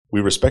We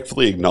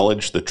respectfully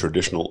acknowledge the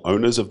traditional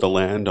owners of the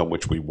land on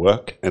which we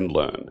work and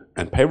learn,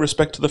 and pay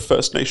respect to the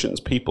First Nations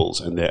peoples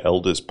and their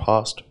elders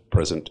past,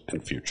 present,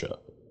 and future.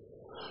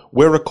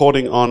 We're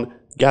recording on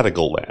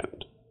Gadigal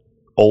land.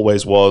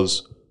 Always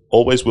was,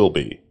 always will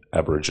be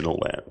Aboriginal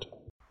land.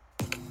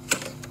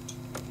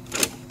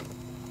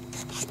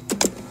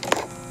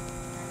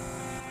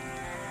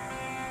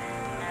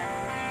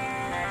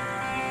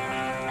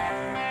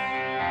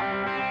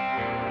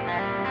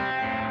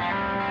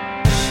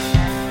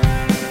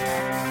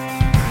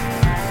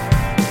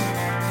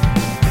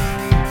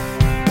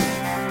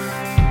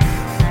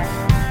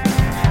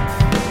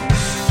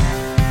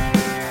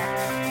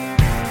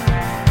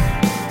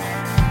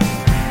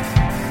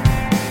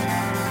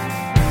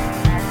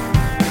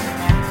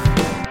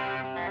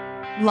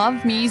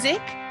 Love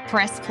music?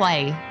 Press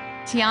play.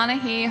 Tiana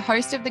here,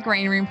 host of the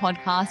Green Room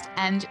podcast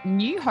and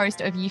new host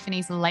of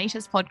Euphony's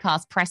latest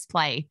podcast, Press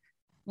Play.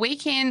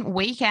 Week in,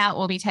 week out,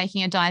 we'll be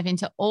taking a dive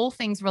into all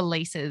things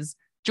releases,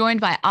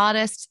 joined by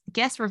artists,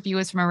 guest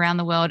reviewers from around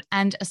the world,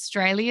 and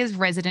Australia's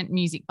resident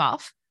music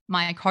buff,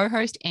 my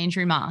co-host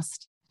Andrew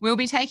Mast. We'll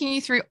be taking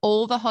you through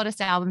all the hottest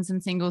albums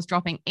and singles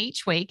dropping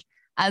each week,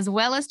 as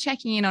well as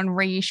checking in on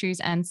reissues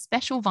and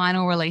special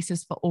vinyl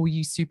releases for all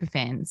you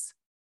superfans.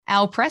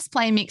 Our Press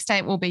Play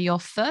mixtape will be your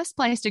first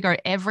place to go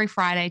every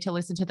Friday to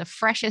listen to the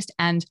freshest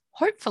and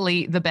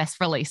hopefully the best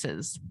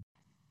releases.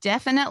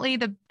 Definitely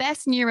the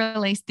best new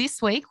release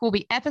this week will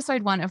be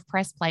episode 1 of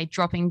Press Play,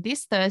 dropping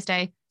this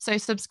Thursday, so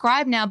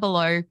subscribe now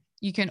below.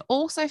 You can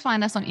also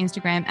find us on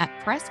Instagram at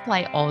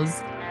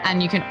PressPlayOz,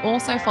 and you can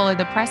also follow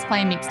the Press Play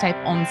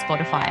mixtape on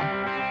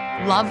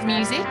Spotify. Love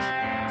music?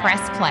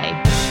 Press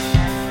Play.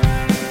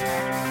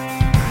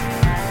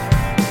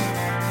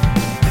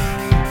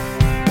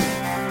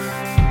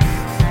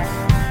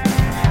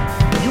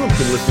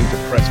 Been listening to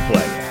Press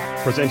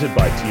Play, presented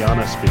by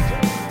Tiana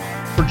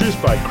Spita.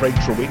 Produced by Craig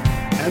Trewick,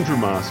 Andrew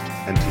Mast,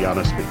 and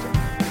Tiana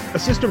Spita.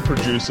 Assistant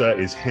producer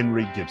is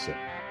Henry Gibson.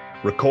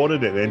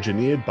 Recorded and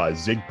engineered by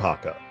Zig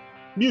Parker.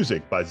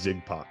 Music by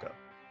Zig Parker.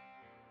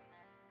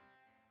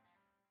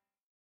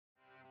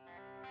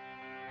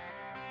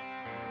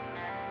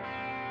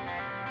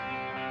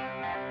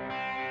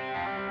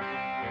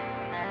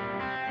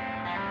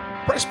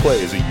 Press Play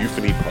is a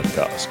Euphony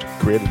podcast,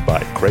 created by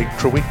Craig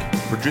Trewick,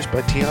 produced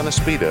by Tiana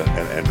Spita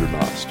and Andrew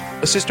Mast.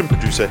 Assistant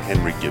producer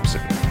Henry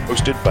Gibson,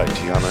 hosted by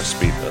Tiana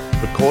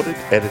Spita, recorded,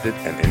 edited,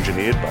 and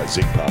engineered by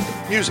Zig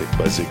Parker. Music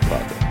by Zig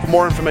Parker. For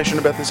more information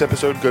about this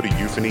episode, go to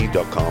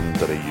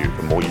euphony.com.au.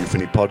 For more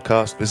Euphony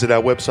podcasts, visit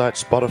our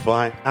website,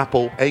 Spotify,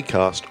 Apple,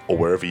 Acast, or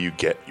wherever you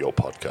get your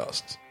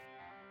podcasts.